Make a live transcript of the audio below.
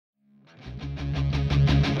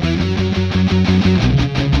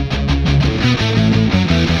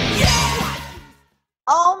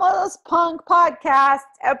Punk Podcast,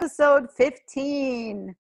 episode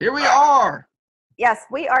 15. Here we are. Yes,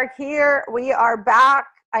 we are here. We are back.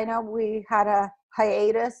 I know we had a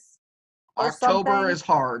hiatus or October something. is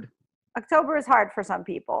hard. October is hard for some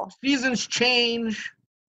people. Seasons change.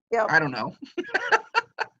 Yep. I don't know.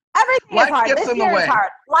 Everything Life is hard. gets This in the year way. is hard.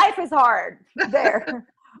 Life is hard. There.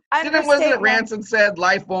 Wasn't it Rancid said,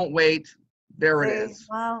 life won't wait? There it is.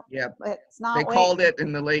 Well, Yep. it's not They called it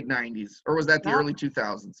in the late 90s. Or was that the early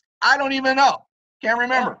 2000s? I don't even know. Can't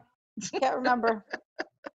remember. Yeah. Can't remember.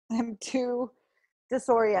 I'm too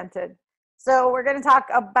disoriented. So we're going to talk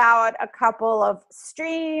about a couple of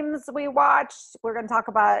streams we watched. We're going to talk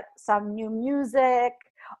about some new music.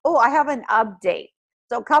 Oh, I have an update.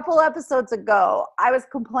 So a couple episodes ago, I was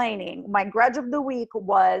complaining. My grudge of the week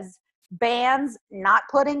was bands not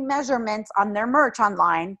putting measurements on their merch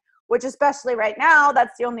online, which especially right now,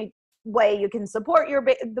 that's the only way you can support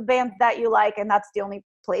the bands that you like, and that's the only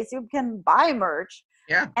place you can buy merch.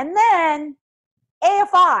 Yeah. And then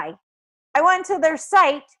AFI, I went to their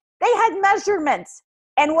site. They had measurements.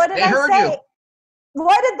 And what did I say?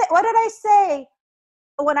 What did I say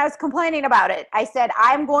when I was complaining about it? I said,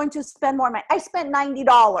 I'm going to spend more money. I spent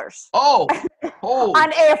 $90 Oh.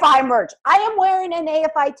 on AFI merch. I am wearing an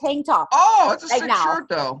AFI tank top. Oh, it's a sick shirt,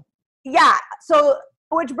 though. Yeah. So,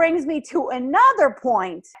 which brings me to another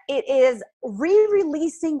point. It is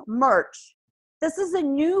re-releasing merch. This is a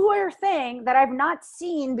newer thing that I've not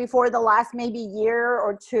seen before the last maybe year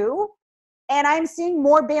or two. And I'm seeing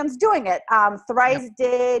more bands doing it. Thrice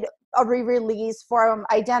did a re-release from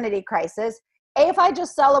Identity Crisis. AFI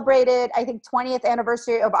just celebrated, I think, 20th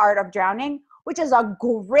anniversary of Art of Drowning, which is a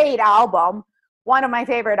great album. One of my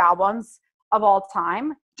favorite albums of all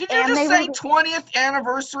time. Did you just say 20th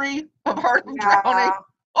anniversary of Art of Drowning?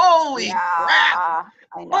 Holy crap!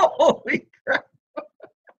 I know. Holy crap!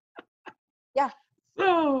 Yeah.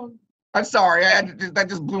 Oh, I'm sorry. That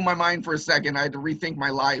just blew my mind for a second. I had to rethink my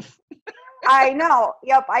life. I know.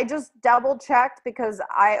 Yep. I just double checked because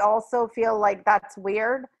I also feel like that's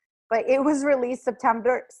weird. But it was released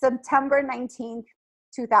September 19th,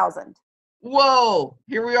 2000. Whoa!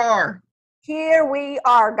 Here we are. Here we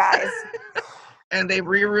are, guys. And they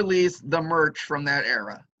re-released the merch from that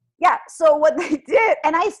era. Yeah, so what they did,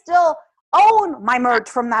 and I still own my merch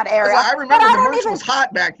from that era. I remember the merch was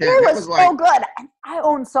hot back then. It was so good. I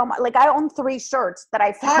own so much. Like, I own 3 shirts that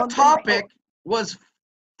I found. Hot Topic was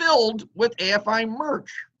filled with AFI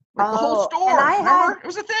merch. Like the whole store. And it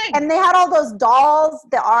was a thing. And they had all those dolls,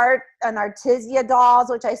 the art and Artisia dolls,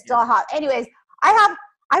 which I still have. Anyways, I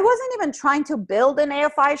wasn't even trying to build an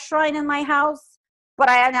AFI shrine in my house. But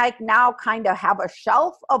I now kind of have a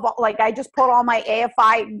shelf of, like, I just put all my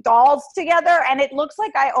AFI dolls together and it looks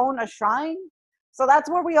like I own a shrine. So that's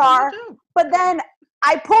where we are. But then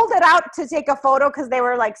I pulled it out to take a photo because they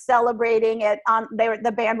were like celebrating it.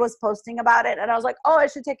 The band was posting about it. And I was like, oh, I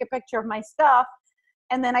should take a picture of my stuff.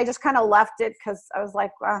 And then I just kind of left it because I was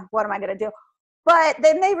like, what am I going to do? But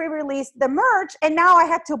then they re-released the merch, and now I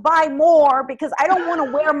had to buy more because I don't want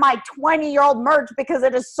to wear my 20-year-old merch because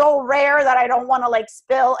it is so rare that I don't want to, like,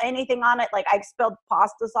 spill anything on it. Like, I spilled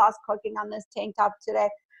pasta sauce cooking on this tank top today.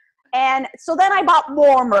 And so then I bought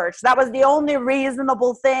more merch. That was the only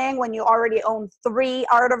reasonable thing. When you already own 3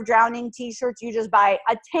 Art of Drowning t-shirts, you just buy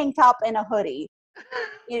a tank top and a hoodie,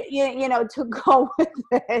 you know, to go with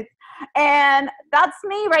it. And that's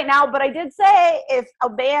me right now. But I did say if a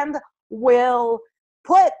band will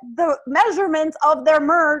put the measurements of their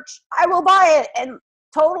merch, I will buy it. And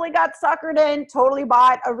totally got suckered in, totally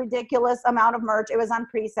bought a ridiculous amount of merch. It was on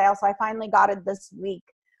pre-sale, so I finally got it this week,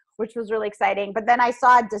 which was really exciting. But then I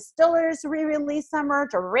saw Distillers re-release some merch,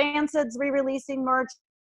 or Rancid's re-releasing merch.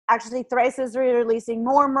 Actually, Thrice is re-releasing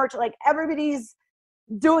more merch. Like, everybody's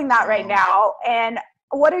doing that right now. And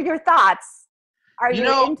what are your thoughts? Are you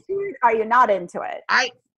into it? Are you not into it?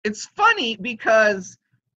 It's funny because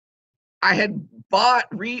I had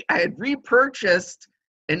repurchased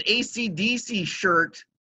an AC/DC shirt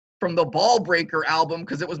from the Ball Breaker album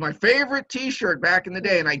because it was my favorite t-shirt back in the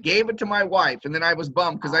day, and I gave it to my wife, and then I was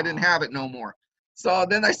bummed because I didn't have it no more. So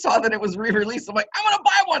then I saw that it was re-released. I'm like, I'm going to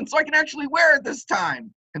buy one so I can actually wear it this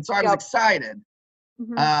time. And so I was excited.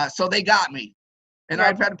 Mm-hmm. So they got me. And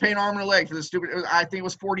I've had to pay an arm and a leg for this I think it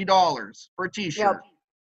was $40 for a t-shirt.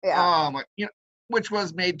 Yep. Yeah. Which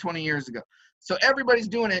was made 20 years ago. So everybody's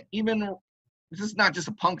doing it. Even this is not just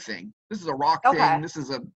a punk thing. This is a rock thing. This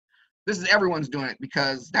is everyone's doing it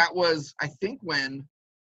because that was, I think, when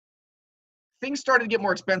things started to get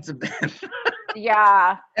more expensive then.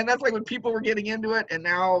 Yeah. And that's like when people were getting into it, and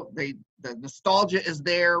now the nostalgia is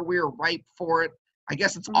there. We're ripe for it. I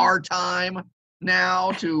guess it's our time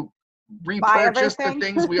now to repurchase the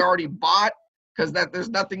everything. things we already bought, because that there's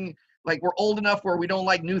nothing, like, we're old enough where we don't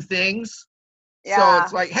like new things. So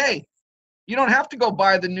it's like, hey, you don't have to go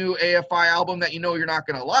buy the new AFI album that you know you're not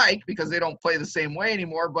going to like because they don't play the same way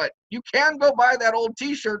anymore, but you can go buy that old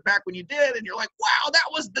t-shirt back when you did, and you're like, wow, that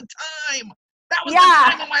was the time. That was the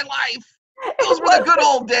time of my life. Those were the good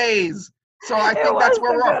old days. So I think that's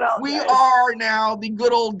where we're at. We are now the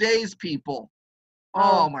good old days people.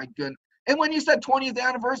 Oh my goodness. And when you said 20th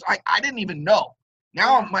anniversary, I didn't even know.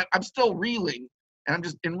 Now I'm still reeling, and I'm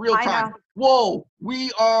just in real time. Whoa,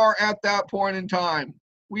 we are at that point in time.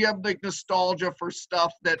 We have like nostalgia for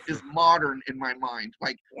stuff that is modern in my mind.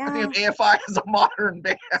 Like, I think of AFI as a modern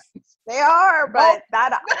band. They are, but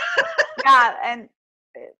and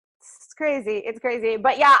it's crazy. It's crazy.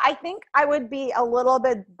 But yeah, I think I would be a little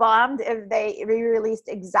bit bummed if they re-released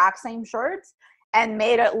exact same shirts and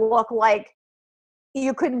made it look like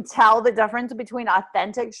you couldn't tell the difference between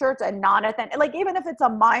authentic shirts and non-authentic. Like, even if it's a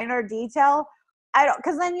minor detail,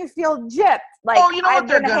 because then you feel gypped. Like, oh, you know what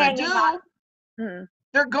they're going to do?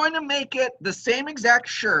 They're going to make it the same exact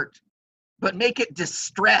shirt, but make it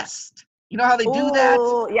distressed. You know how they do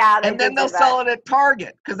that? Yeah, and then they'll sell it at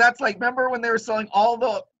Target. Because that's like, remember when they were selling all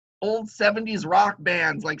the old 70s rock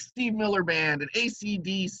bands like Steve Miller Band and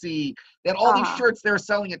AC/DC? They had all these shirts they were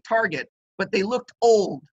selling at Target, but they looked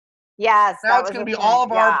old. Yes. Now it's going to be all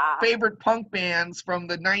of our favorite punk bands from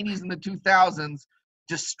the 90s and the 2000s,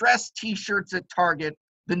 distressed t-shirts at Target,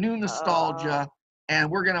 the new nostalgia,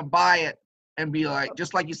 and we're going to buy it and be like,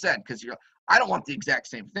 just like you said, because I don't want the exact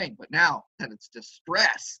same thing, but now that it's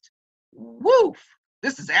distressed, woof,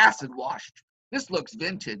 this is acid washed. This looks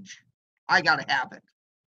vintage. I got to have it.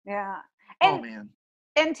 Yeah. Oh, man.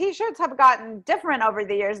 And t-shirts have gotten different over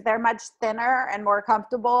the years. They're much thinner and more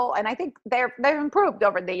comfortable. And I think they've improved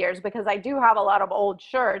over the years, because I do have a lot of old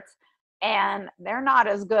shirts, and they're not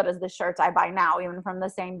as good as the shirts I buy now, even from the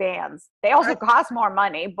same bands. They also cost more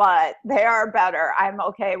money, but they are better. I'm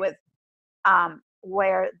okay with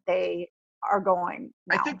where they are going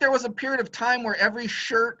now. I think there was a period of time where every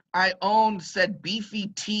shirt I owned said beefy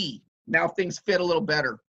T. Now things fit a little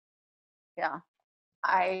better. Yeah.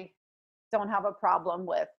 I don't have a problem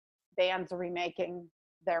with bands remaking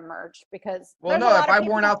their merch, because if I've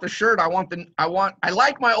worn out the shirt, I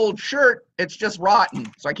like my old shirt, it's just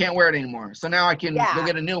rotten, so I can't wear it anymore. So now I can go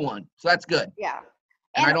get a new one. So that's good. Yeah.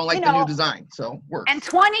 And I don't like the new design, so works. And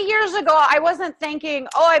 20 years ago, I wasn't thinking,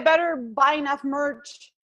 I better buy enough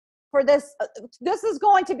merch for this. This is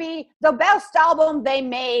going to be the best album they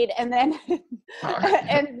made, and then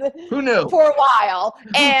who knew? For a while.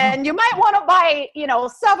 And you might want to buy,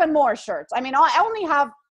 7 more shirts. I mean, I only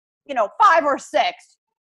have, 5 or 6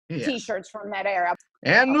 t-shirts from that era.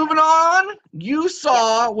 And moving on, you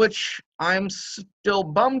saw, which I'm still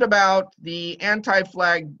bummed about, the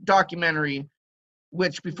Anti-Flag documentary,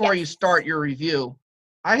 which before you start your review,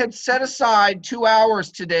 I had set aside 2 hours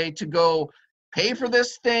today to go pay for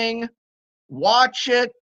this thing, watch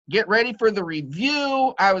it, get ready for the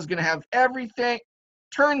review. I was going to have everything.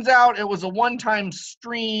 Turns out it was a one-time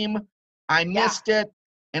stream. I missed it.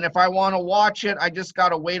 And if I want to watch it, I just got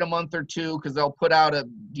to wait a month or 2, because they'll put out a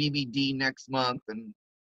DVD next month. And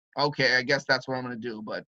okay, I guess that's what I'm going to do.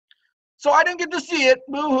 But so I didn't get to see it.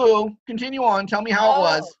 Boo-hoo. Continue on. Tell me how it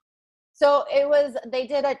was. So they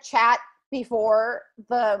did a chat before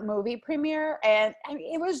the movie premiere, and I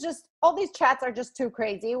mean, it was just, all these chats are just too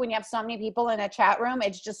crazy. When you have so many people in a chat room,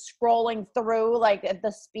 it's just scrolling through like at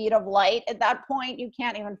the speed of light. At that point, you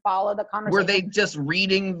can't even follow the conversation. Were they just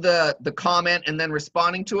reading the comment and then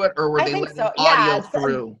responding to it, or were they letting audio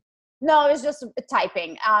through? No, it was just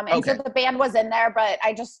typing. And so the band was in there, but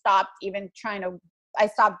I just stopped trying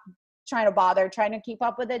to bother trying to keep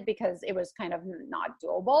up with it, because it was kind of not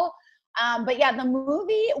doable. But yeah, the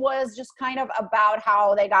movie was just kind of about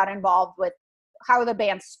how they got involved with, how the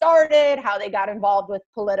band started, how they got involved with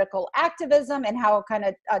political activism, and how kind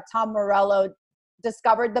of Tom Morello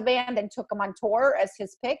discovered the band and took them on tour as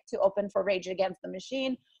his pick to open for Rage Against the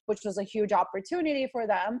Machine, which was a huge opportunity for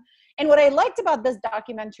them. And what I liked about this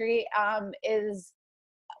documentary is,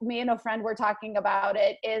 me and a friend were talking about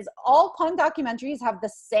it, is all punk documentaries have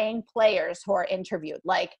the same players who are interviewed.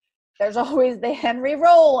 Like, there's always the Henry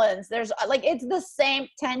Rollins. There's it's the same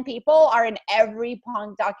 10 people are in every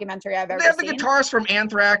punk documentary I've ever seen. They have the guitarist from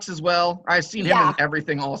Anthrax as well. I've seen him in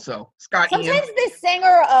everything also. Scott Ian. Sometimes the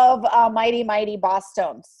singer of Mighty Mighty Boss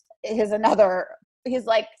Tones is he's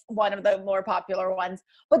like one of the more popular ones.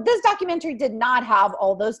 But this documentary did not have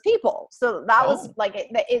all those people. So that was like,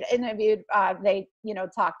 it interviewed, they,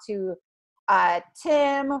 talked to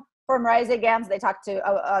Tim from Rise Against, they talked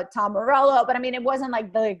to Tom Morello, but I mean, it wasn't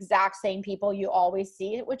like the exact same people you always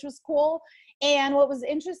see, which was cool. And what was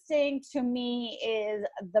interesting to me is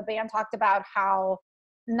the band talked about how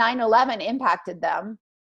 9/11 impacted them,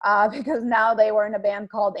 because now they were in a band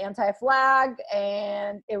called Anti-Flag,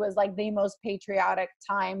 and it was like the most patriotic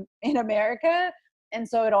time in America. And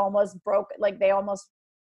so it almost broke, like they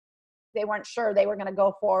weren't sure they were going to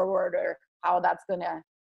go forward or how that's going to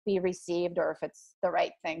be received or if it's the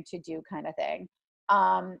right thing to do, kind of thing.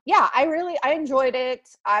 Yeah, I enjoyed it.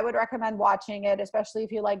 I would recommend watching it, especially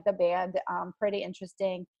if you like the band. Pretty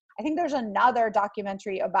interesting. I think there's another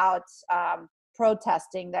documentary about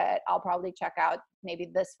protesting that I'll probably check out maybe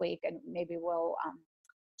this week, and maybe we'll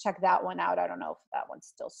check that one out. I don't know if that one's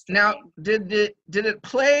still streaming. Now, did it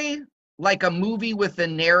play like a movie with a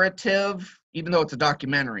narrative, even though it's a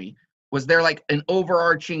documentary? Was there like an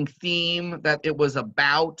overarching theme that it was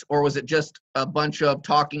about, or was it just a bunch of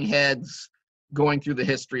talking heads going through the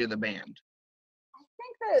history of the band? I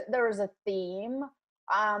think that there was a theme,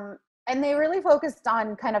 and they really focused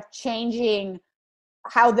on kind of changing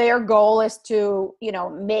how their goal is to,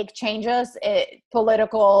 make changes,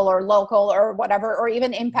 political or local or whatever, or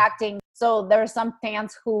even impacting. So there are some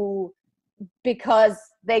fans who, because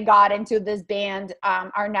they got into this band,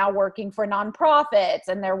 are now working for nonprofits,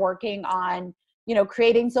 and they're working on,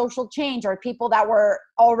 creating social change, or people that were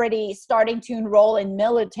already starting to enroll in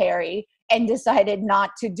military and decided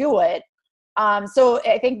not to do it. So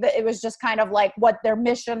I think that it was just kind of like what their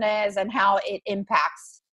mission is and how it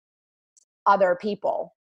impacts other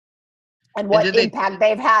people and what impact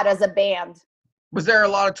they've had as a band. Was there a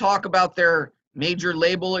lot of talk about their major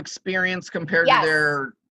label experience compared to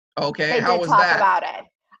their... Okay, how was that? They did talk about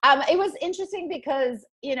it. It was interesting because,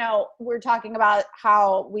 we're talking about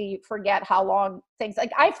how we forget how long things,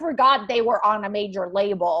 like I forgot they were on a major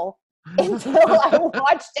label until I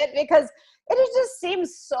watched it, because it just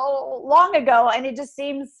seems so long ago, and it just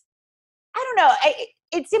seems, I don't know,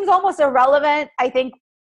 it seems almost irrelevant. I think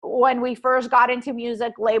when we first got into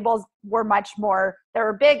music, labels were much more, they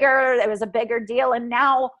were bigger, it was a bigger deal, and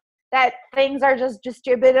now that things are just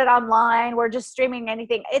distributed online, we're just streaming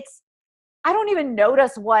anything. I don't even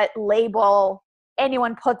notice what label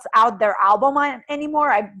anyone puts out their album on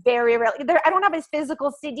anymore. I very rarely, I don't have a physical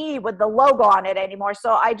CD with the logo on it anymore,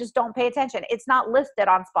 so I just don't pay attention. It's not listed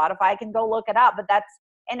on Spotify. I can go look it up, but that's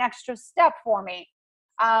an extra step for me.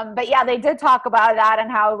 But yeah, they did talk about that and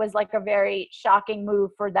how it was like a very shocking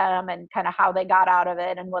move for them, and kind of how they got out of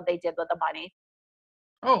it and what they did with the money.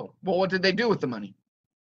 Oh, well, what did they do with the money?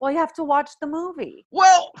 Well, you have to watch the movie.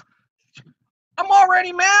 Well, I'm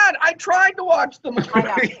already mad. I tried to watch the movie. I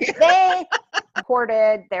know. They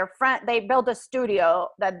recorded they built a studio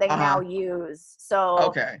that they now use.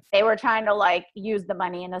 So they were trying to use the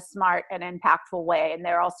money in a smart and impactful way. And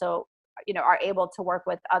they're also, are able to work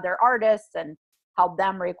with other artists and help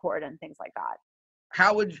them record and things like that.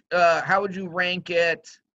 How would you rank it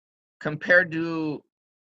compared to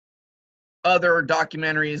other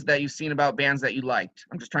documentaries that you've seen about bands that you liked?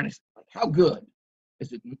 I'm just trying to, how good?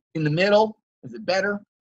 Is it in the middle? Is it better?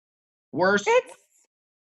 Worse?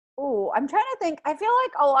 I'm trying to think. I feel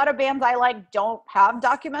like a lot of bands I like don't have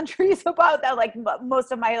documentaries about that. Like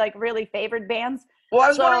most of my really favorite bands. Well, I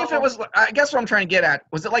was wondering if it was, I guess what I'm trying to get at,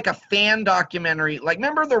 was it like a fan documentary? Like,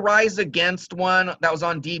 remember the Rise Against one that was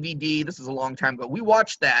on DVD? This is a long time ago. We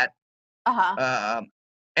watched that.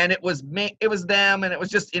 And it was them, and it was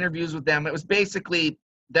just interviews with them. It was basically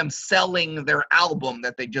them selling their album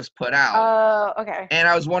that they just put out. Okay. And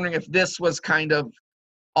I was wondering if this was kind of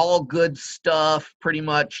all good stuff, pretty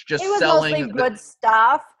much just selling. It was mostly good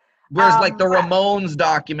stuff. Whereas like the Ramones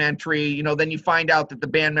documentary, then you find out that the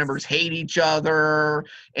band members hate each other,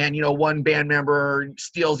 and one band member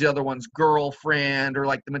steals the other one's girlfriend, or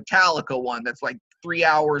like the Metallica one that's like 3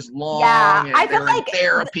 hours long, and I feel they're in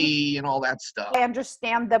therapy and all that stuff. I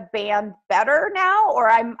understand the band better now, or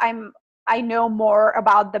I know more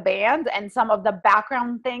about the band and some of the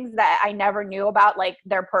background things that I never knew about, like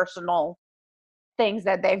their personal things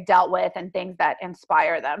that they've dealt with and things that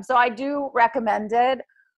inspire them. So I do recommend it.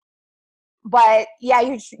 But yeah,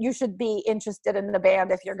 you should be interested in the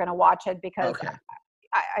band if you're going to watch it, because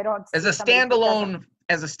I don't. As a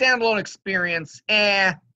standalone experience,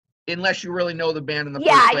 unless you really know the band in the first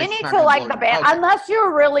place. Yeah, you need to like the band, unless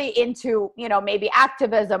you're really into, maybe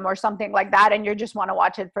activism or something like that, and you just want to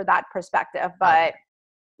watch it for that perspective. But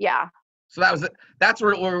yeah. So that's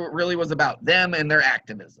what it really was about, them and their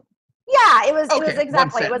activism. Yeah, it was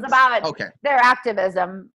exactly. It was about their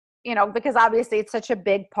activism, because obviously it's such a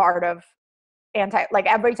big part of like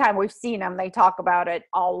every time we've seen them, they talk about it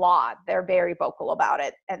a lot. They're very vocal about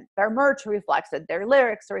it, and their merch reflects it. Their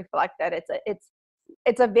lyrics reflect it. It's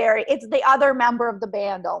the other member of the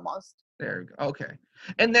band almost. There you go. Okay.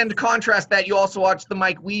 And then to contrast that, you also watched the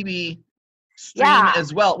Mike WEIBE stream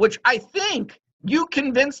as well, which I think you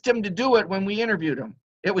convinced him to do it when we interviewed him.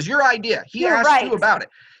 It was your idea. You're asked you about it.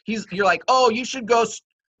 You're like, oh, you should go.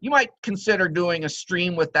 You might consider doing a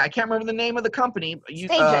stream with that. I can't remember the name of the company.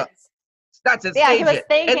 Stages. That's it. Yeah, he was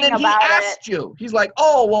thinking and then he asked you. He's like,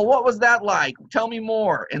 oh, well, what was that like? Tell me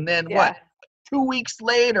more. And then what? 2 weeks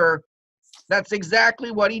later, that's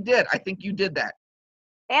exactly what he did. I think you did that.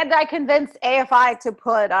 And I convinced AFI to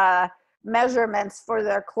put measurements for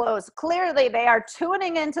their clothes. Clearly, they are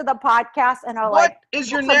tuning into the podcast and are like, what is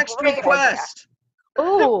your next request?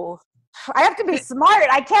 Ooh, I have to be smart.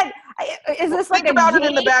 I can't. Is this like think about it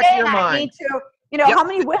in the back of your mind? I need to, how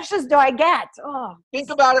many wishes do I get? Oh, think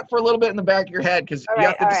about it for a little bit in the back of your head, because you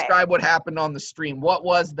have to describe what happened on the stream. What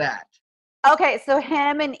was that? Okay, so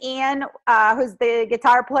him and Ian, who's the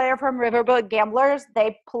guitar player from Riverboat Gamblers,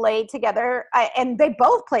 they played together, and they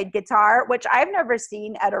both played guitar, which I've never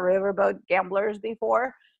seen at a Riverboat Gamblers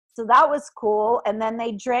before. So that was cool. And then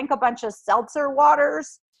they drank a bunch of seltzer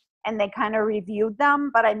waters, and they kind of reviewed them,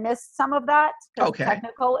 but I missed some of that because of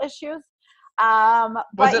technical issues.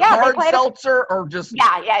 Was it hard seltzer or just?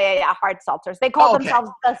 Yeah, hard seltzers. They call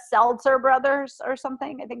themselves the Seltzer Brothers or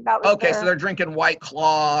something. I think that was so they're drinking White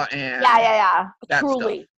Claw and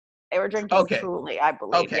Truly. Stuff. They were drinking Truly, I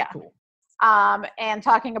believe. Okay, cool. And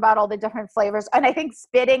talking about all the different flavors, and I think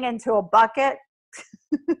spitting into a bucket,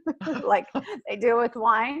 like they do with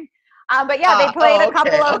wine. But yeah, they played a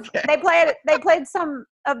couple of. They played some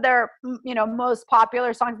of their most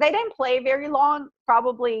popular songs. They didn't play very long,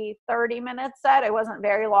 probably 30 minutes set. It wasn't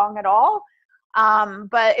very long at all.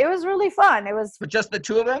 But it was really fun. It was. But just the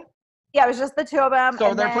two of them? Yeah, it was just the two of them.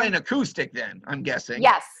 So they're playing acoustic then, I'm guessing.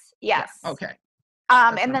 Yes. Yeah, okay.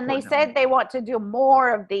 And then they said they want to do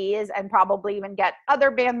more of these and probably even get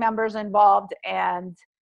other band members involved, and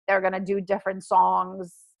they're going to do different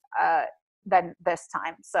songs than this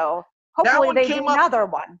time. So hopefully they do another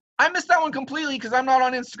one. I missed that one completely because I'm not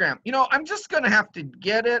on Instagram. I'm just going to have to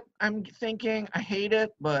get it. I'm thinking I hate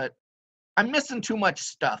it, but I'm missing too much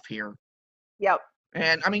stuff here. Yep.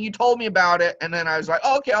 And, I mean, you told me about it, and then I was like,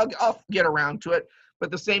 oh, okay, I'll get around to it.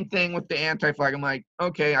 But the same thing with the anti-flag. I'm like,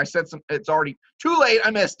 okay, I said it's already too late.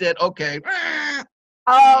 I missed it. Okay.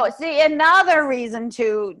 Oh, see, another reason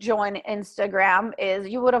to join Instagram is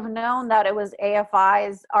you would have known that it was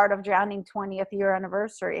AFI's Art of Drowning 20th year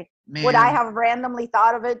anniversary. Man. Would I have randomly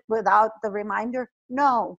thought of it without the reminder?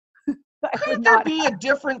 No. Couldn't there be a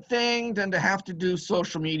different thing than to have to do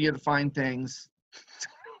social media to find things?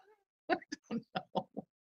 I don't know.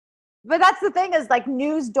 But that's the thing is, like,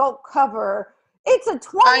 news don't cover. It's a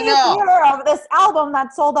 20th year of this album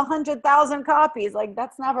that sold 100,000 copies. Like,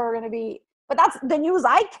 that's never going to be. But that's the news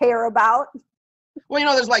I care about.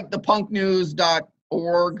 Well, there's like the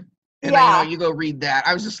punknews.org, and you go read that.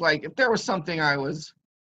 I was just like, if there was something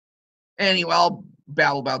anyway, I'll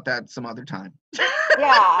babble about that some other time.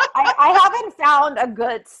 I haven't found a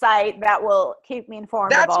good site that will keep me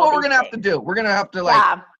informed. That's what we're going to have to do. We're going to have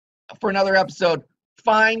to, for another episode,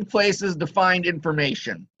 find places to find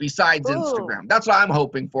information besides Instagram. That's what I'm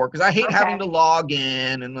hoping for, because I hate having to log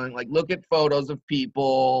in and like look at photos of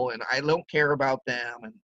people, and I don't care about them,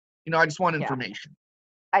 and I just want information.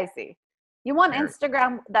 I see. You want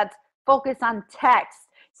Instagram that's focused on text.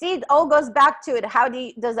 See, it all goes back to it. How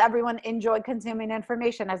does everyone enjoy consuming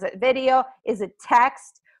information? Is it video? Is it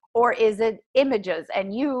text? Or is it images?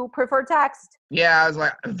 And you prefer text? Yeah, I was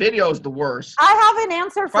like, video is the worst. I have an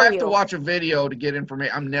answer for you. If I have to watch a video to get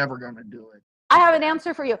information, I'm never going to do it. I have an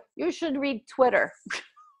answer for you. You should read Twitter.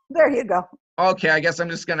 There you go. Okay, I guess I'm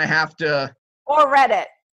just going to have to. Or Reddit.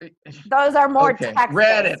 Those are more text.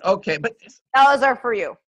 Reddit, okay. But those are for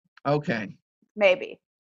you. Okay. Maybe.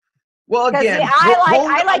 Well, again,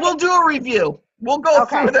 we'll do a review. We'll go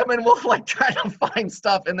through them, and we'll try to find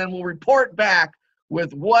stuff, and then we'll report back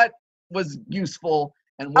with what was useful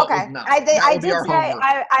and what was not. I did say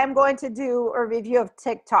I'm going to do a review of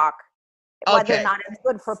TikTok, whether or not it's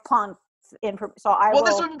good for punk. This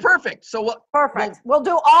would be perfect. So we'll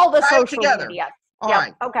do all the social together. media. All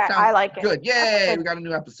right. Okay, I like it. Good. Yay, we got a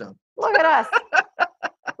new episode. Look at us.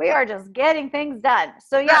 We are just getting things done.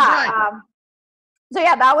 So that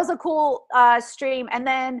was a cool stream. And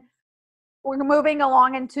then we're moving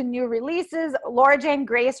along into new releases. Laura Jane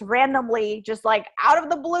Grace randomly, just like out of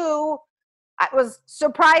the blue, I was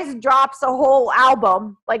surprised, drops a whole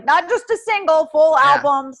album, like not just a single, full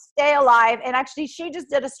album, Stay Alive. And actually, she just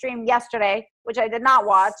did a stream yesterday, which I did not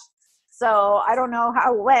watch. So I don't know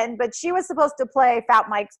how it went, but she was supposed to play Fat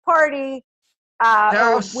Mike's Party.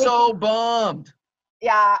 I was so bummed.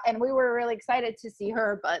 Yeah, and we were really excited to see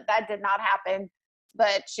her, but that did not happen.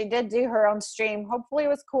 But she did do her own stream. Hopefully it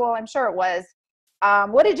was cool. I'm sure it was.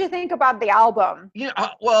 What did you think about the album? Yeah,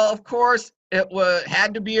 well, of course, it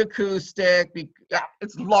had to be acoustic.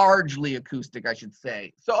 It's largely acoustic, I should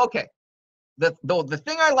say. So, okay, the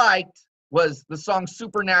thing I liked was the song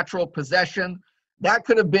Supernatural Possession. That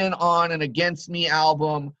could have been on an Against Me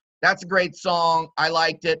album. That's a great song. I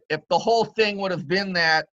liked it. If the whole thing would have been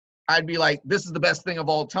that, I'd be like, this is the best thing of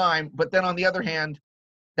all time. But then on the other hand,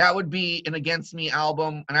 that would be an Against Me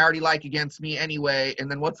album, and I already like Against Me anyway. And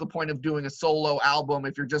then what's the point of doing a solo album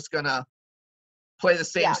if you're just going to play the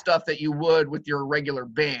same stuff that you would with your regular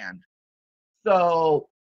band? So,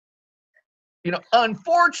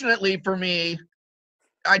 unfortunately for me,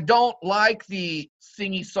 I don't like the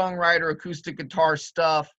singy-songwriter acoustic guitar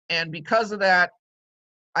stuff. And because of that,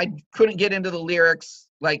 I couldn't get into the lyrics,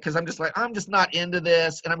 because I'm just not into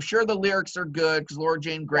this. And I'm sure the lyrics are good because Laura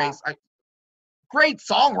Jane Grace, great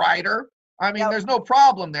songwriter. I mean, there's no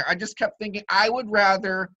problem there. I just kept thinking I would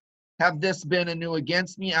rather have this been a new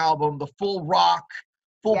Against Me album, the full rock,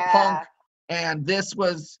 full punk. And this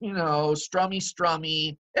was,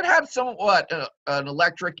 strummy. It had an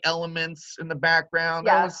electric elements in the background.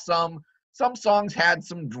 There was some songs had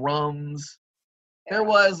some drums. There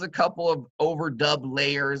was a couple of overdub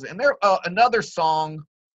layers, and there another song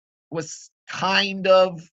was kind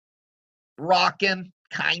of rocking,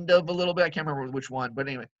 kind of a little bit. I can't remember which one, but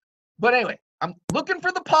anyway, I'm looking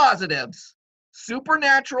for the positives.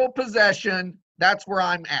 Supernatural Possession. That's where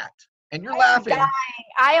I'm at, and you're laughing. Dying.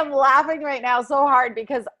 I am laughing right now so hard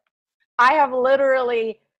because I have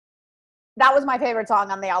literally. That was my favorite song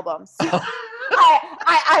on the album. So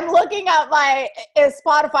I'm looking at my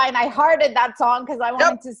Spotify and I hearted that song because I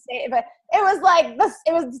wanted to say it, but it was like this.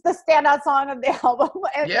 It was the standout song of the album.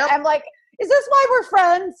 And I'm like, is this why we're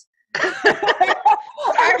friends?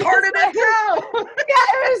 I hearted it too.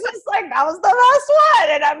 It was just like that was the best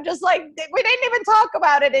one, and I'm just like, we didn't even talk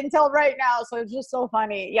about it until right now, so it's just so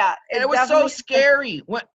funny. Yeah, it was so scary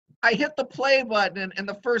when I hit the play button and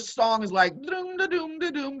the first song is like doom da doom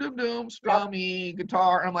da doom doom doom strummy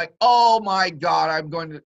guitar, and I'm like, oh my god, I'm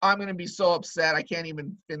going to be so upset. I can't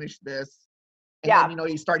even finish this. And then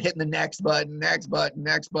you start hitting the next button.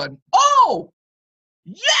 Oh,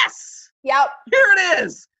 yes. Yep. Here it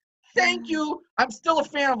is. Thank you. I'm still a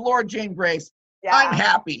fan of Laura Jane Grace. Yeah. I'm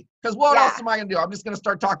happy. Because what else am I going to do? I'm just going to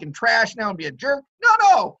start talking trash now and be a jerk?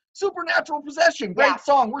 No. Supernatural Possession. Great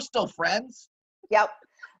song. We're still friends. Yep.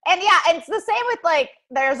 And it's the same with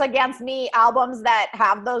there's Against Me albums that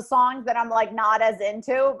have those songs that I'm not as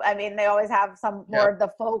into. I mean, they always have some more of the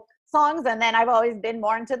folk songs, and then I've always been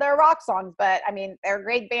more into their rock songs. But I mean, they're a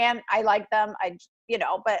great band. I like them.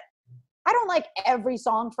 But I don't like every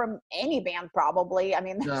song from any band, probably. I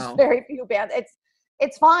mean, there's very few bands.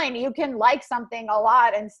 It's fine. You can like something a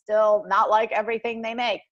lot and still not like everything they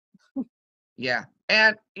make. Yeah.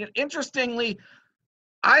 And interestingly,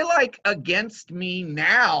 I like Against Me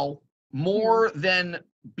now more than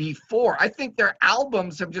before. I think their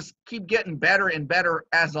albums have just keep getting better and better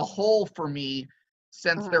as a whole for me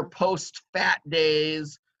since their post-Fat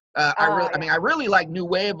days. I really like New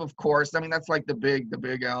Wave, of course. I mean, that's like the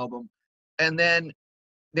big album. And then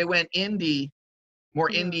they went indie, more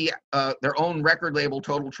indie, their own record label,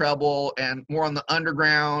 Total Treble, and more on the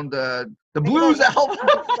underground, the blues album.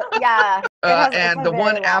 And the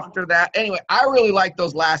one after that. Anyway, I really like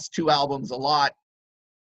those last two albums a lot.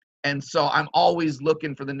 And so I'm always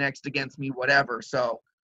looking for the next Against Me, whatever. So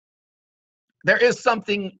there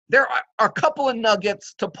are a couple of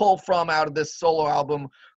nuggets to pull from out of this solo album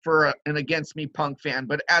for an Against Me punk fan.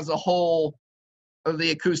 But as a whole,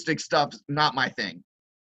 the acoustic stuff's not my thing.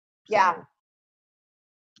 Yeah.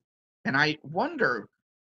 And I wonder,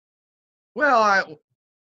 I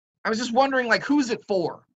was just wondering, who's it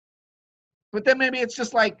for? But then maybe it's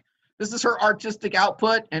just this is her artistic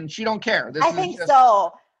output and she don't care. I think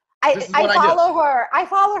so. I follow her. I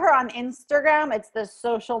follow her on Instagram. It's the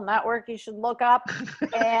social network you should look up.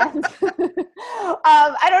 And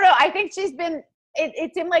I don't know. I think she's been,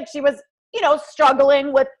 it seemed like she was,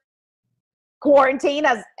 struggling with quarantine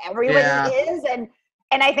as everybody is. And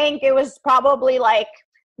I think it was probably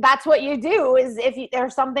that's what you do is if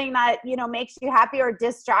there's something that, makes you happy or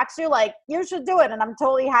distracts you, you should do it. And I'm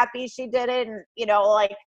totally happy she did it. And,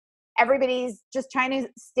 everybody's just trying to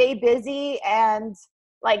stay busy. And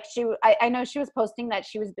I know she was posting that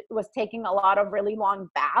she was taking a lot of really long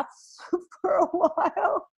baths for a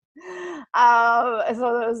while.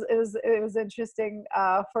 So it was interesting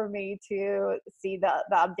for me to see the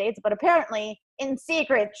updates, but apparently in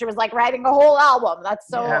secret she was like writing a whole album.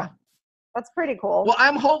 That's pretty cool. Well,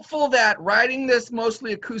 I'm hopeful that writing this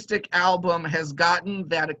mostly acoustic album has gotten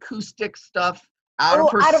that acoustic stuff out of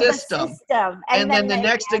her system. And then the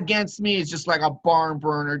next Against Me is just like a barn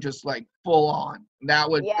burner, just like full on.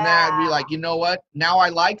 That'd be like, you know what? Now I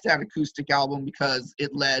like that acoustic album because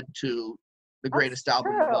it led to the greatest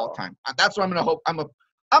album of all time. That's what I'm gonna hope.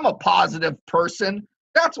 I'm a positive person.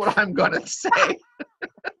 That's what I'm gonna say.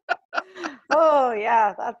 Oh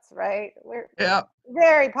yeah, that's right. We're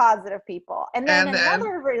very positive people. And then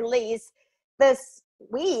another release this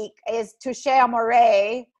week is Touche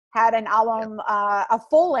Amore had an album, a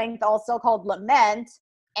full length also called Lament.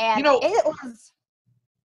 And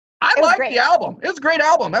I like the album. It was a great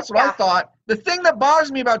album. That's what I thought. The thing that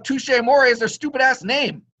bothers me about Touche Amore is their stupid ass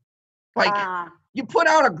name. Like you put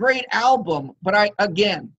out a great album, but I have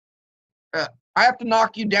to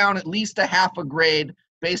knock you down at least a half a grade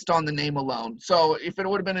based on the name alone. So if it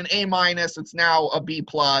would have been an A-, it's now a B+.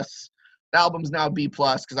 The album's now a B+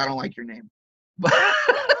 because I don't like your name.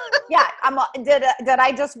 Yeah, did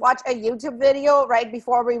I just watch a YouTube video right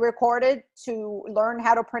before we recorded to learn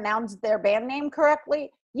how to pronounce their band name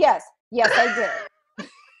correctly? Yes, I did.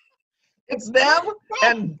 It's them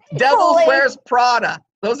and Devil Wears Prada.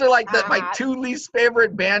 Those are like my two least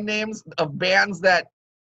favorite band names of bands that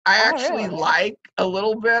I actually like a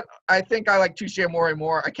little bit. I think I like Touche Amore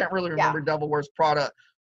more. I can't really remember Devil Wears Prada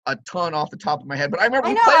a ton off the top of my head, but I remember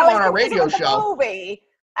we played them on our radio show. But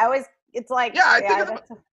I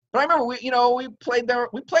remember we played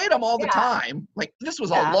them all the time. Like this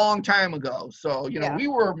was a long time ago. So, we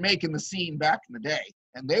were making the scene back in the day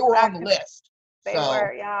and they were on the list. They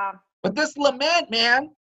were, yeah. But this Lament, man,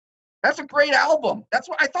 that's a great album. That's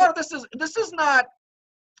what I thought. This is not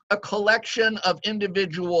a collection of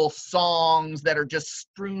individual songs that are just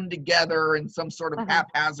strewn together in some sort of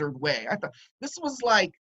haphazard way. I thought this was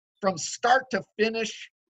like from start to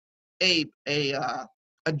finish a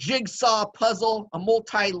jigsaw puzzle, a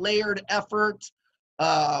multi-layered effort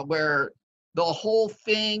where the whole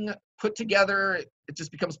thing put together, it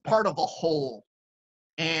just becomes part of a whole.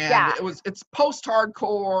 And it's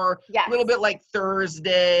post-hardcore, a little bit like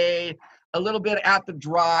Thursday, a little bit At the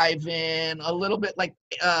Drive-In, a little bit like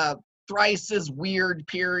Thrice's Weird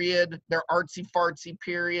period, their artsy-fartsy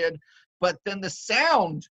period. But then the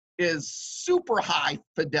sound is super high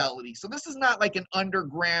fidelity. So this is not like an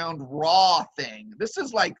underground raw thing. This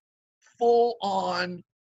is like full-on,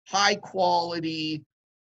 high-quality,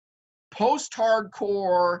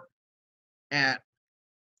 post-hardcore. And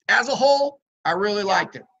as a whole, I really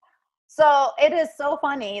liked it. So it is so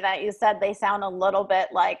funny that you said they sound a little bit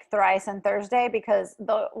like Thrice and Thursday, because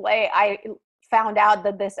the way I found out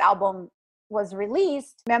that this album was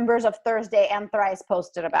released, members of Thursday and Thrice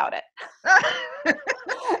posted about it. And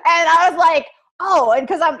I was like, oh, and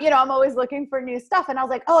because I'm always looking for new stuff, and I was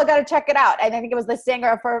like, oh, I got to check it out. And I think it was the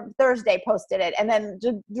singer for Thursday posted it, and then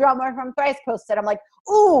the drummer from Thrice posted. I'm like,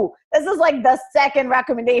 ooh, this is like the second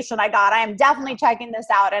recommendation I got. I am definitely checking this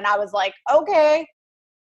out. And I was like, okay.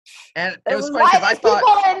 And it was funny because I thought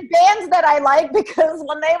people in bands that I like, because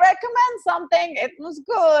when they recommend something, it was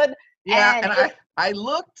good. Yeah, and I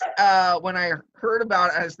looked when I heard about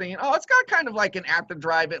it, I was thinking, oh, it's got kind of like an At the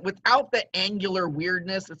Drive-In without the angular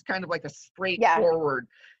weirdness. It's kind of like a straightforward.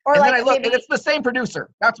 Or and like then I looked, and it's the same producer.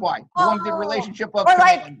 That's why. The one the relationship of or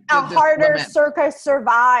like a harder Circa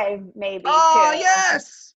Survive, maybe. Oh, too.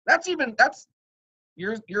 Yes. That's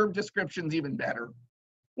your description's even better.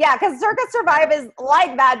 Yeah, because Circa Survive is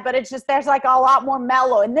like that, but it's just there's like a lot more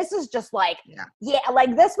mellow. And this is just like,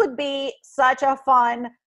 like this would be such a fun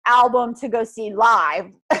album to go see live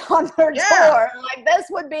on their tour. Like this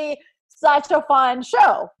would be such a fun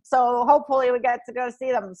show. So hopefully we get to go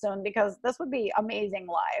see them soon, because this would be amazing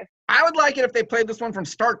live. I would like it if they played this one from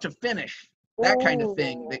start to finish. That kind of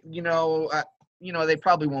thing. They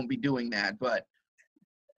probably won't be doing that, but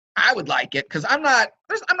I would like it, because I'm not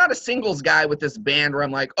a singles guy with this band where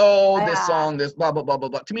I'm like, oh, this song, this blah blah blah blah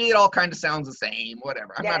blah. To me, it all kind of sounds the same.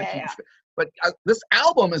 Whatever. I'm not a huge fan. But this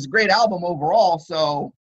album is a great album overall.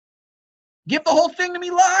 So give the whole thing to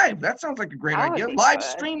me live. That sounds like a great idea. Live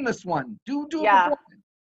stream this one. Do it.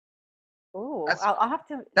 Ooh, I'll have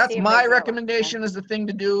to. That's my recommendation is the thing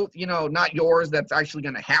to do. Not yours. That's actually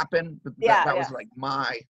going to happen. But that was like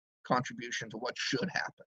my contribution to what should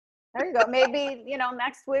happen. There you go. Maybe,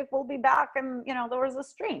 next week we'll be back and, there was a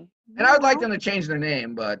stream. And I would like them to change their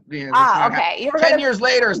name, but, okay. 10 years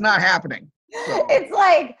later is not happening. So It's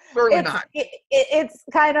like certainly not it's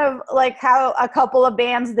kind of like how a couple of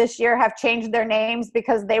bands this year have changed their names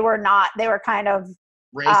because they were kind of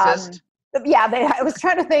racist. Yeah, I was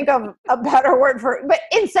trying to think of a better word for, but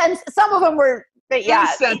some of them were, but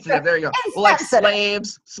yeah, Insensitive. There you go. Well, like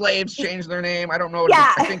slaves changed their name. I don't know.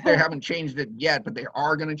 Yeah. I think they haven't changed it yet, but they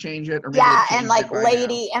are going to change it. Or maybe Yeah, they've and changed like it by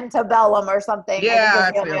Lady Antebellum or something. Yeah,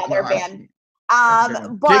 I think is the only other band. that's a good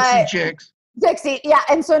one. But Dixie Chicks. Dixie, yeah,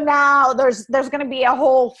 and so now there's going to be a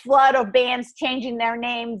whole flood of bands changing their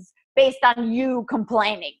names based on you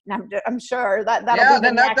complaining. I'm sure that'll be the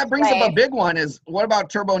then next that brings wave. up a big one. Is what about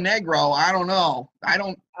Turbo Negro? I don't know. I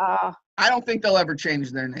don't think they'll ever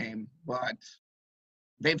change their name, but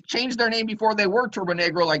they've changed their name before. They were Turbo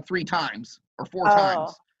Negro like 3 times or 4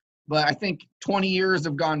 times, but I think 20 years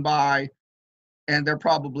have gone by, and they're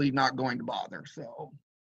probably not going to bother. So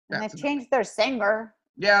and they've changed their singer.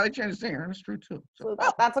 Yeah, they changed the singer. That's true too. So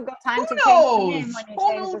that's a good time to knows? change the name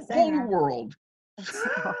when you change the singer. Whole new world.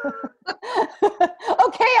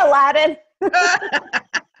 Okay, Aladdin.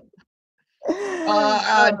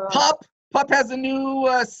 PUP has a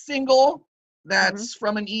new single that's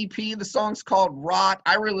from an EP. The song's called Rot.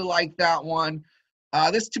 I really like that one.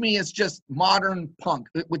 This to me is just modern punk.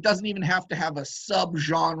 It doesn't even have to have a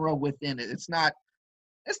subgenre within it. It's not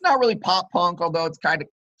really pop punk, although it's kind of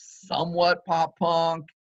somewhat pop punk.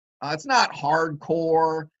 It's not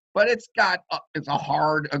hardcore, but it's a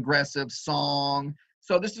hard, aggressive song.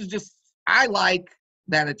 So this is just, I like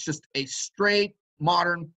that it's just a straight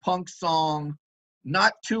modern punk song,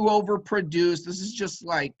 not too overproduced. This is just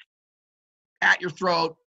like at your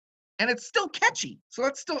throat, and it's still catchy. So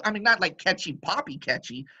it's still, I mean, not like catchy, poppy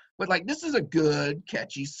catchy, but like this is a good,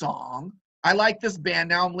 catchy song. I like this band.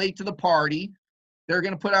 Now I'm late to the party. They're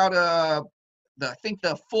going to put out I think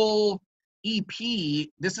the full EP.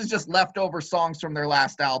 This is just leftover songs from their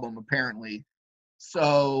last album, apparently.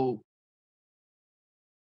 So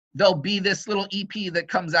there'll be this little EP that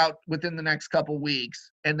comes out within the next couple weeks,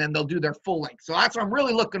 and then they'll do their full length. So that's what I'm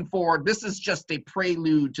really looking forward. This is just a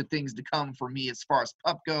prelude to things to come for me as far as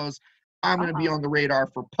PUP goes. I'm going to be on the radar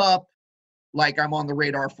for PUP, like I'm on the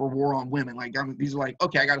radar for War on Women. Like these are like,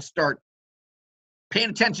 okay, I got to start paying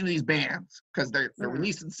attention to these bands because they're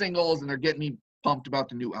releasing singles and they're getting me pumped about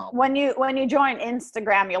the new album. When you join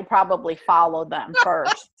Instagram, you'll probably follow them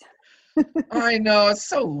first. I know, it's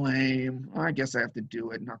so lame. I guess I have to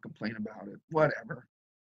do it and not complain about it. Whatever.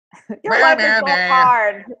 Your life is so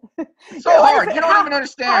hard. So hard. You don't even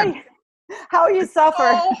understand how you suffer.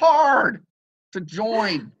 So hard to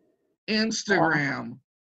join Instagram.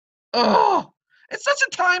 Oh, it's such a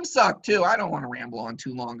time suck too. I don't want to ramble on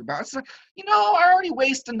too long about it. So, I already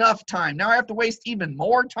waste enough time. Now I have to waste even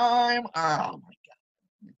more time. Oh my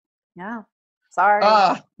God. Yeah. Sorry.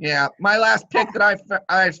 Yeah. My last pick that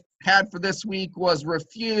I've had for this week was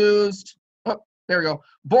Refused. Oh, there we go.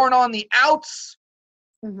 Born on the Outs.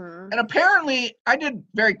 And apparently, I did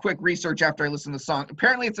very quick research after I listened to the song.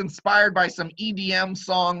 Apparently, it's inspired by some EDM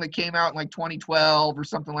song that came out in like 2012 or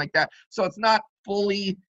something like that. So it's not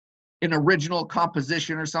fully an original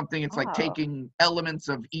composition or something. It's like taking elements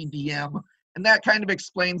of EDM. And that kind of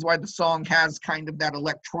explains why the song has kind of that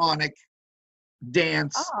electronic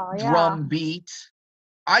dance drum beat.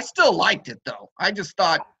 I still liked it though. I just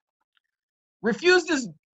thought Refused is,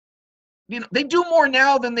 they do more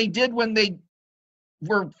now than they did when they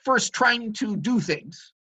were first trying to do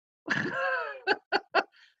things.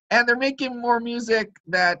 And they're making more music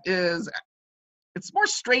that is, it's more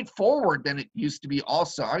straightforward than it used to be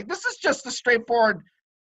also. I mean, this is just a straightforward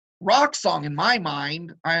rock song in my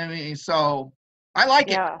mind. I mean, so I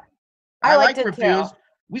like it. I like Refused.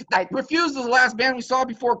 Refused is the last band we saw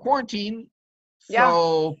before quarantine.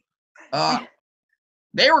 So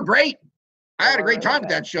they were great. I had a great time at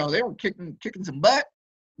that show. They were kicking some butt.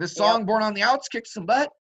 This song, Born on the Outs, kicked some butt.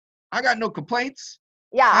 I got no complaints.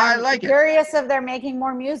 Yeah, I like it. I'm curious if they're making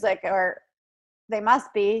more music, or they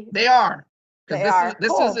must be. They are. Because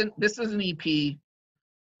this is an EP.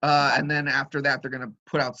 And then after that, they're gonna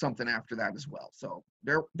put out something after that as well. So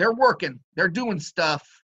they're working. They're doing stuff.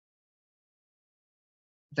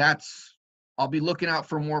 I'll be looking out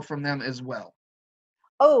for more from them as well.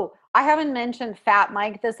 Oh, I haven't mentioned Fat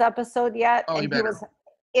Mike this episode yet. Oh, and he was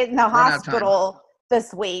in the hospital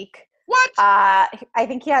this week. What? I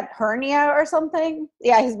think he had hernia or something.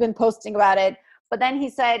 Yeah, he's been posting about it. But then he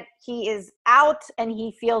said he is out and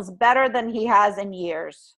he feels better than he has in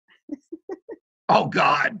years. Oh,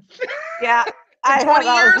 God. Yeah. I thought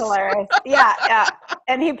that was hilarious. Yeah.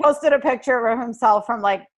 And he posted a picture of himself from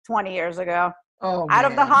like 20 years ago. Oh, out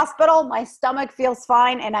of the hospital, my stomach feels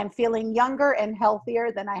fine, and I'm feeling younger and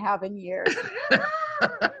healthier than I have in years.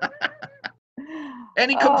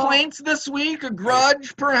 Any complaints this week? A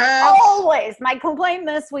grudge, perhaps? Always. My complaint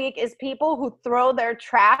this week is people who throw their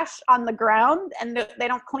trash on the ground and they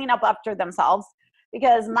don't clean up after themselves.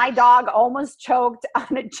 Because my dog almost choked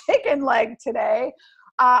on a chicken leg today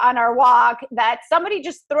on our walk, that somebody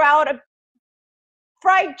just threw out a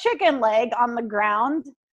fried chicken leg on the ground.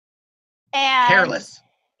 And Careless.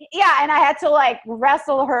 yeah, and I had to like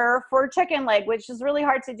wrestle her for chicken leg, which is really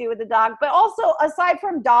hard to do with a dog. But also, aside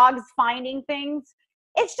from dogs finding things,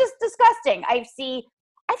 it's just disgusting. I've seen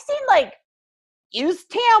like used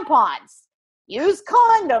tampons, used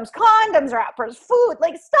condoms wrappers, food.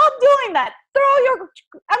 Like, stop doing that.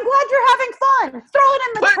 I'm glad you're having fun. Throw it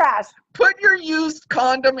in the trash. Put your used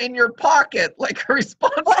condom in your pocket like a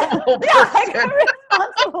responsible person. Like a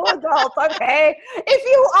responsible adult, okay?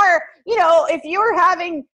 If you're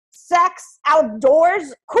having sex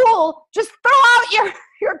outdoors, cool. Just throw out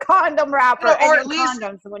your condom wrapper and or your at least,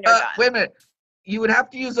 condoms when you're done. wait a minute. You would have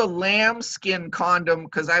to use a lambskin condom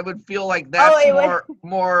because I would feel like that's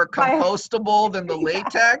more compostable than the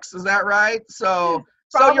latex. Is that right? So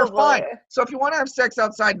you're fine. So if you want to have sex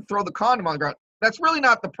outside and throw the condom on the ground, that's really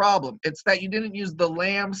not the problem. It's that you didn't use the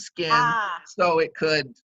lambskin so it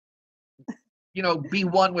could, be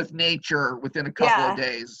one with nature within a couple of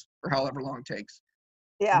days or however long it takes.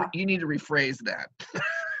 Yeah. You need to rephrase that.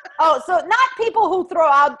 So not people who throw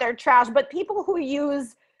out their trash, but people who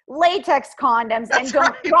use latex condoms and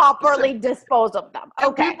don't properly dispose of them.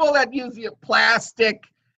 Okay. And people that use plastic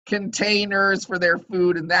containers for their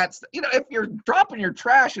food, and that's, if you're dropping your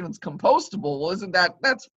trash and it's compostable, well,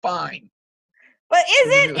 that's fine. But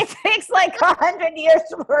it takes like 100 years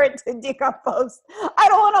for it to decompose. I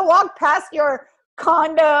don't want to walk past your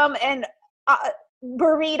condom and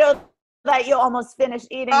burrito that you almost finished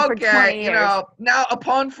eating for 20 years. Now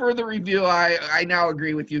upon further review, I now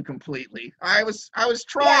agree with you completely. I was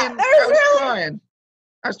trying. I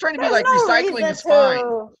was trying to be like, recycling is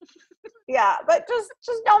fine. Yeah, but just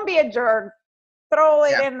don't be a jerk. Throw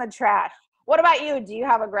it in the trash. What about you? Do you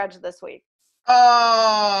have a grudge this week?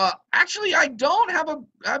 Actually, I don't have a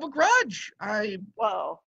grudge.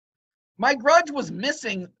 My grudge was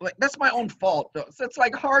missing. Like, that's my own fault, though. So it's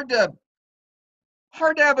like hard to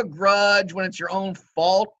have a grudge when it's your own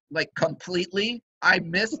fault, like completely. I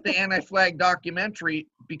missed the anti-flag documentary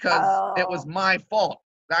because it was my fault.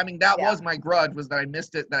 I mean, that was my grudge, was that I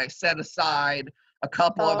missed it, that I set aside a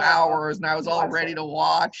couple of hours and I was all ready to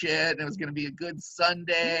watch it and it was going to be a good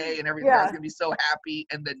Sunday and everything. I was going to be so happy,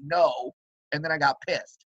 and then and then I got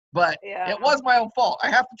pissed. But it was my own fault.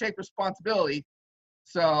 I have to take responsibility.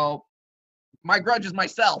 So my grudge is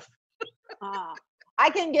myself. I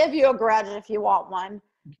can give you a grudge if you want one.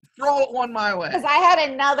 Throw it one my way. Because I had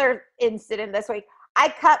another incident this week. I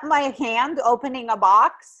cut my hand opening a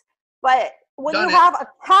box, but when you have a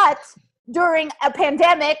cut during a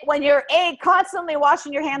pandemic, when you're constantly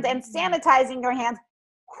washing your hands and sanitizing your hands,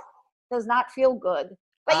 does not feel good.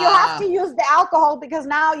 But you have to use the alcohol because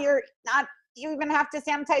now you even have to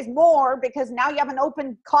sanitize more because now you have an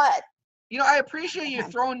open cut. I appreciate you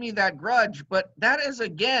throwing me that grudge, but that is,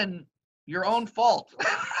 again, your own fault.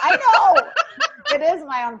 I know. It is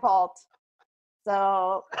my own fault.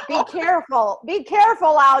 So be careful. Be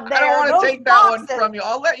careful out there. I don't want to take that one from you.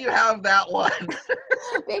 I'll let you have that one.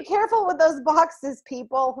 Be careful with those boxes,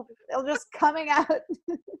 people. They're just coming out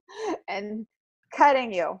and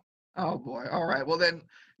cutting you. Oh, boy. All right. Well, then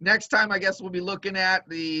next time, I guess we'll be looking at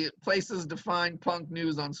the places to find punk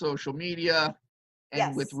news on social media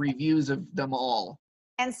and with reviews of them all.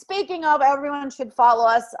 And speaking of, everyone should follow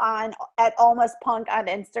us at Almost Punk on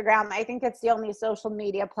Instagram. I think it's the only social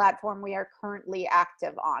media platform we are currently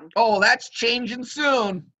active on. Oh, that's changing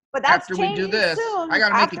soon. But that's after we do this. I got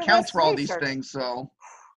to make accounts for all these things. So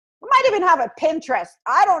we might even have a Pinterest.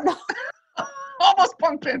 I don't know. Almost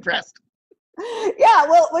Punk Pinterest. Yeah,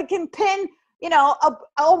 well, we can pin,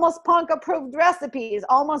 Almost Punk approved recipes,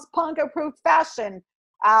 Almost Punk approved fashion.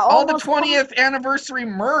 All the 20th anniversary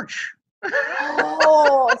merch.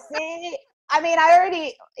 Oh, see, I mean, I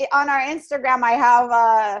already on our Instagram, I have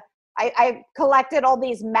I collected all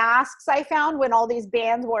these masks I found when all these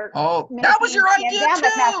bands were. Oh, that was your idea too.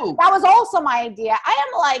 Masks. That was also my idea. I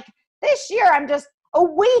am like, this year I'm just a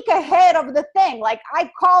week ahead of the thing. Like,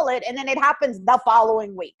 I call it, and then it happens the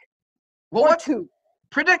following week. Well, or two.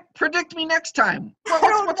 Predict me next time. What's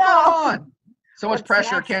going on? So much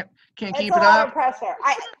pressure. Can't keep it up. A lot of pressure.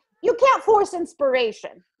 You can't force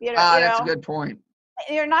inspiration. That's a good point.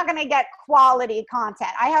 You're not going to get quality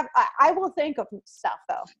content. I will think of stuff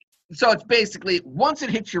though. So it's basically, once it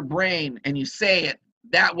hits your brain and you say it,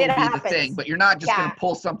 that will be the thing. But you're not just going to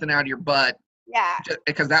pull something out of your butt. Yeah.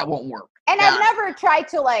 Because that won't work. And I've never tried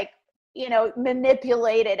to you know,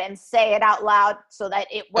 manipulate it and say it out loud so that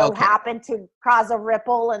it will happen to cause a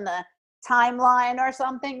ripple in the timeline or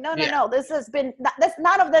something. No, no. This has been,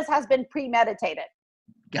 none of this has been premeditated.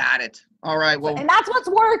 Got it. All right. Well, and that's what's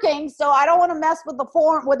working. So I don't want to mess with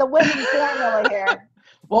the winning formula here.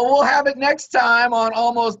 Well, we'll have it next time on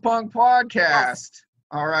Almost Punk Podcast. Yes.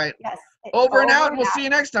 All right. Yes. Over and out. We'll see you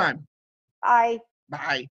next time. Bye.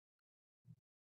 Bye.